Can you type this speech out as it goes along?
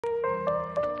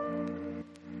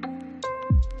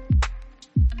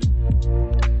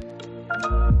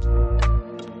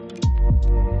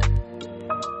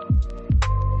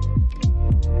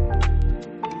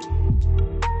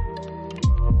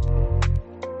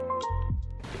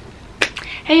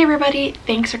Hey everybody,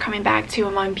 thanks for coming back to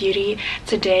Amongbeauty.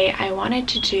 Today I wanted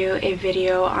to do a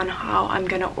video on how I'm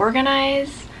gonna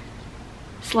organize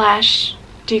slash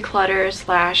declutter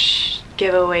slash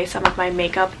give away some of my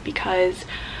makeup, because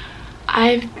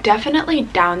I've definitely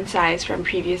downsized from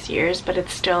previous years, but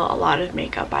it's still a lot of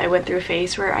makeup. I went through a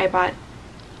phase where I bought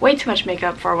way too much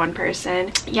makeup for one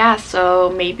person. Yeah, so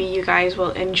maybe you guys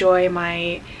will enjoy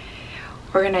my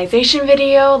organization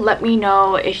video. Let me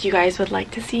know if you guys would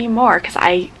like to see more, because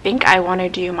I think I want to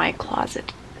do my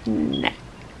closet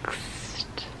next.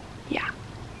 Yeah,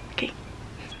 okay.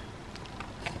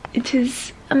 It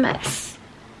is a mess.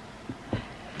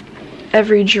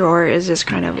 Every drawer is just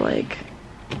kind of like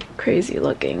crazy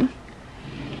looking.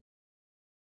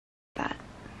 That,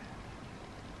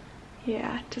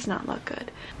 yeah, it does not look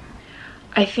good.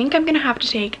 I think I'm gonna have to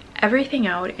take everything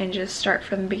out and just start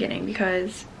from the beginning,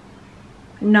 because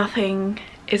nothing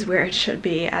is where it should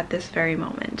be at this very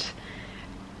moment.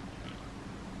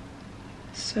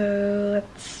 So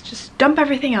let's just dump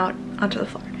everything out onto the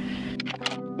floor.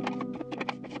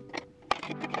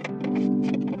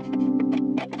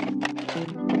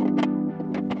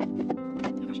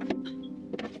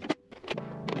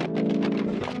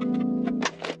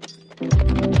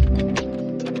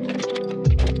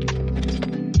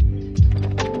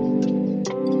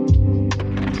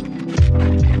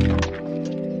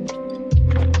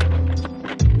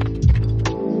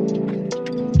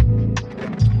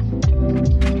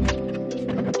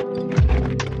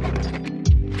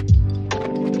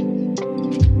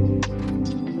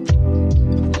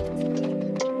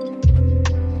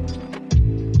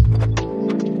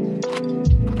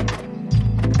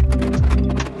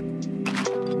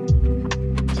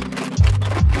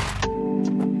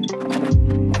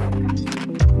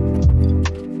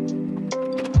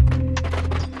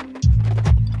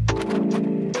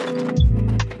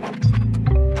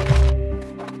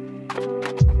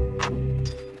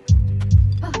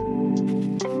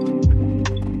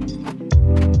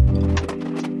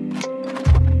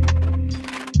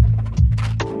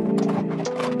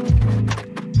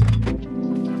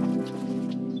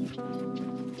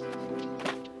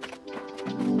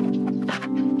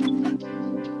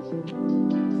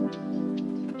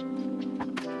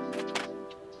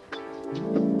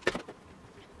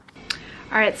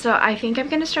 Alright, so I think I'm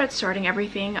going to start sorting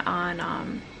everything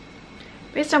on,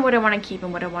 based on what I want to keep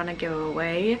and what I want to give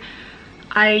away.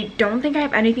 I don't think I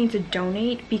have anything to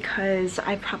donate because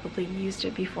I probably used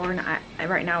it before, and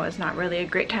right now is not really a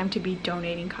great time to be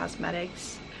donating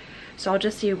cosmetics. So I'll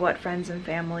just see what friends and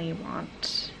family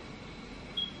want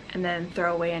and then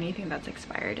throw away anything that's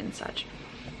expired and such.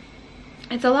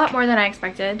 It's a lot more than I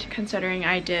expected, considering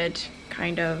I did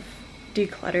kind of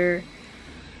declutter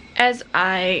as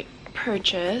I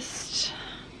purchased.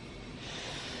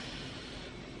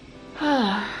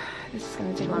 This is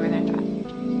gonna take longer than I thought.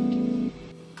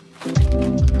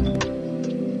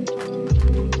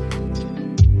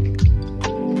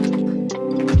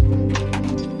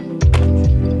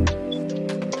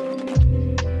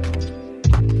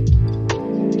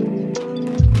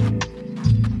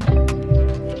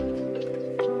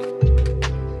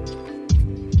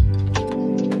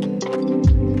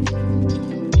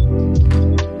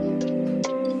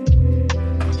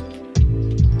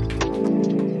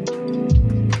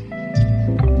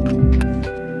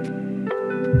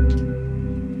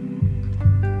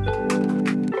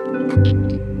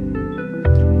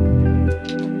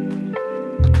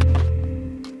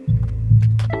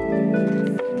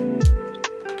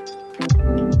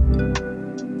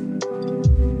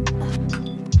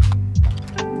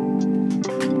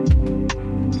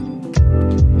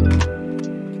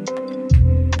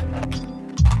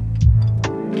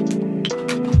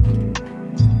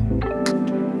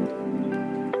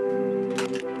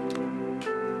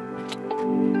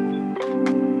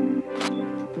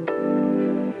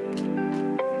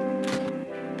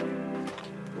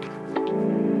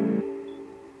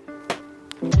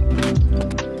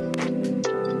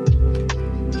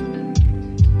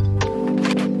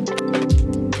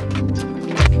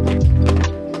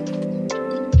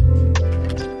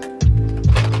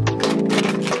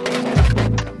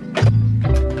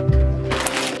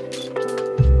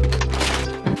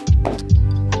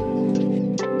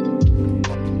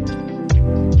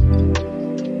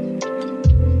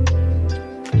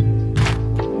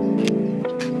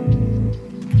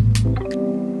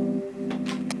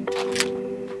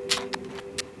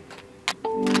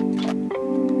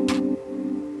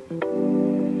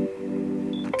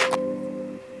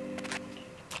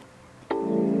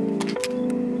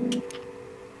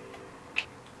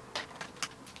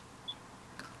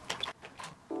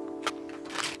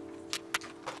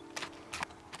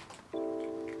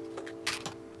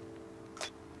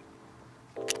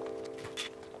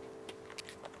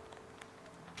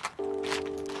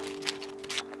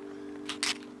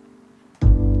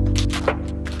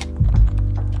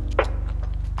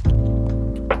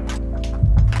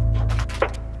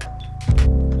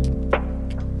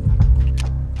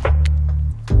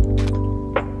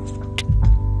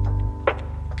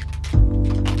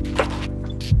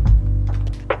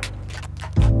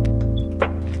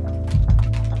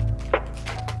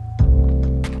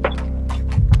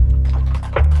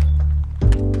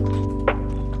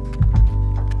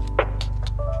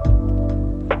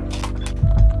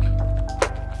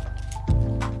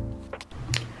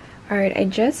 Alright, I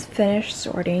just finished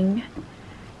sorting.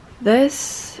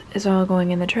 This is all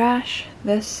going in the trash.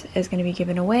 This is going to be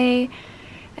given away.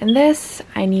 And this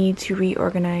I need to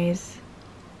reorganize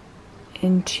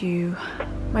into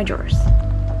my drawers.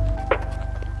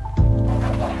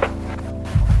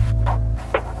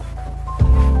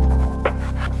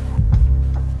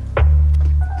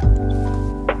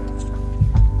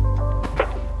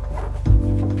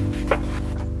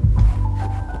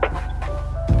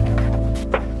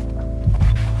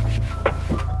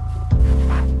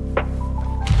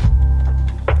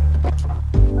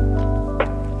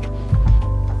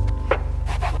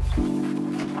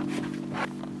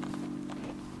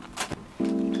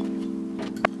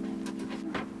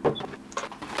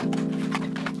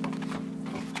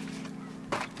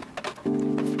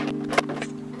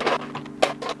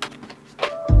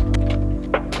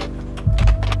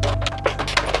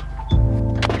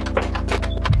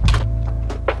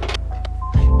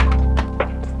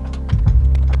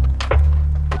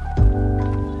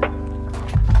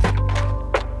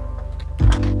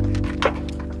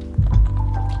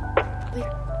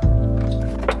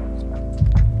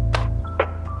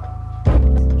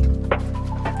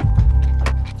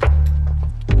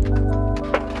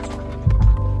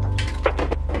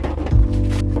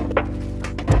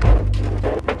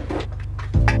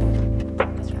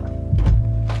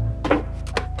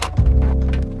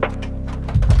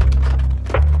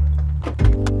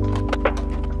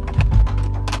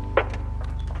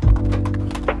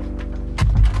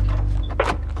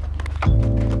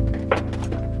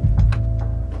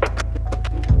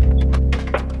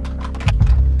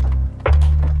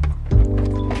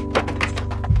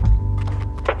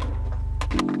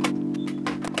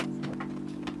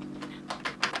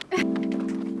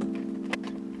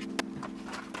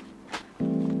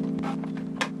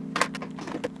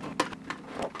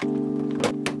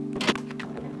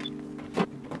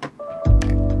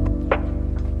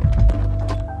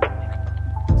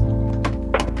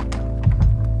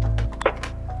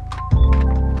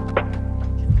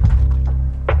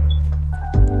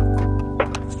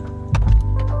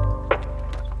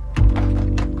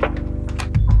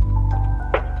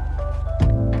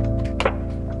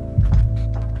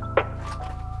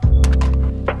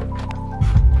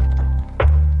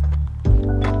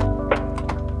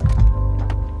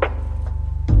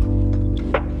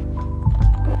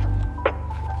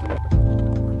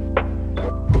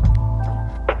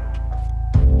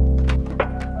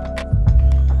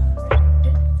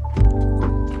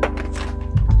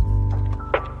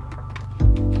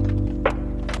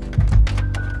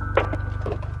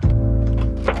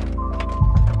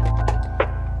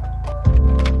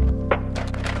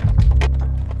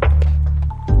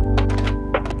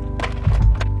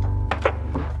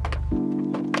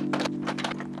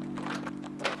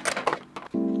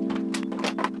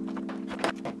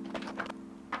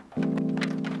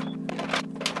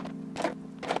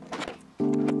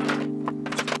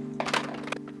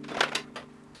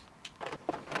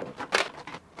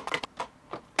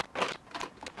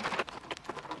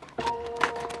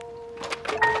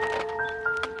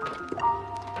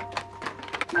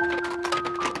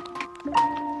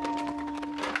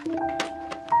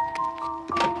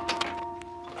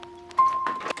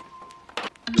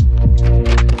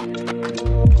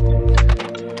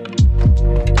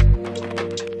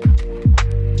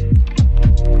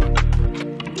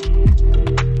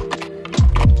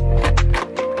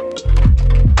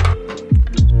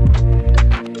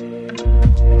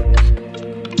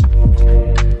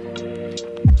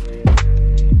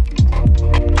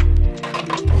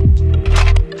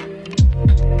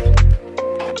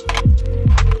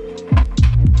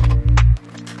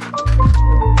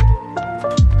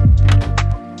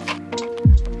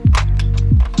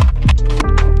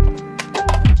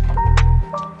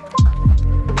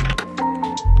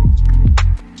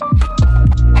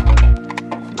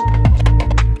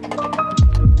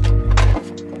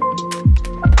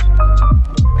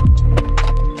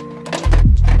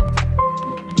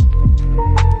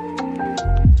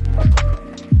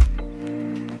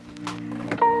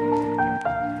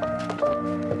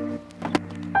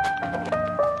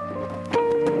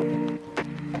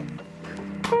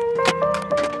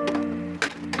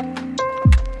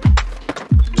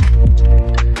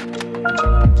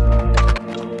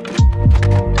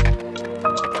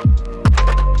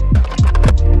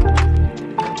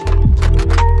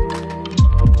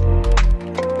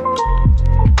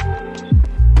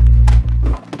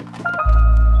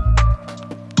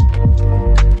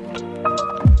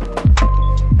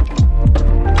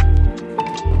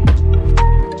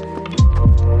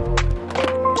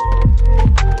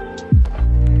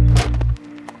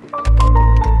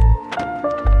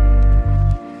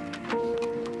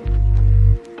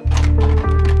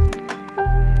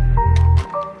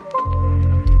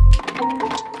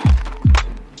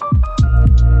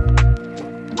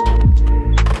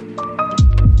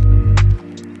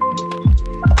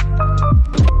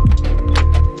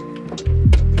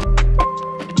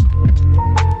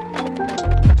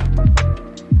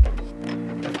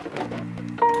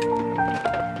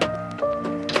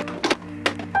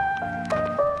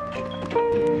 Alright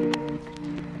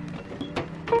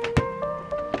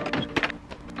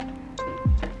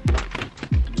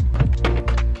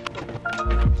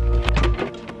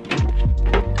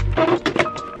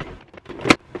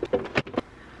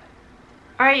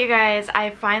you guys, I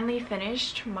finally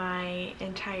finished my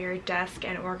entire desk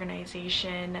and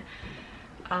organization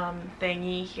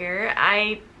thingy here.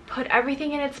 I put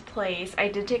everything in its place. I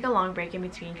did take a long break in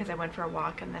between because I went for a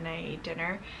walk and then I ate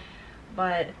dinner.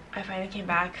 But I finally came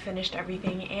back, finished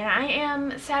everything, and I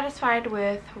am satisfied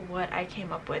with what I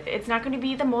came up with. It's not going to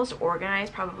be the most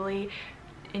organized probably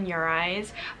in your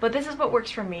eyes, but this is what works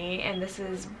for me, and this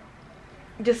is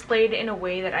displayed in a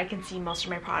way that I can see most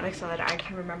of my products so that I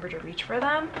can remember to reach for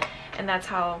them, and that's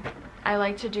how I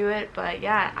like to do it. But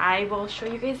yeah, I will show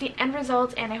you guys the end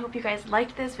results, and I hope you guys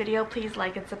liked this video. Please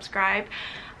like and subscribe.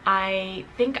 I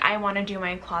think I want to do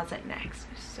my closet next,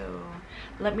 so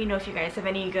let me know if you guys have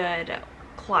any good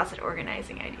closet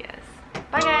organizing ideas.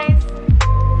 Bye guys!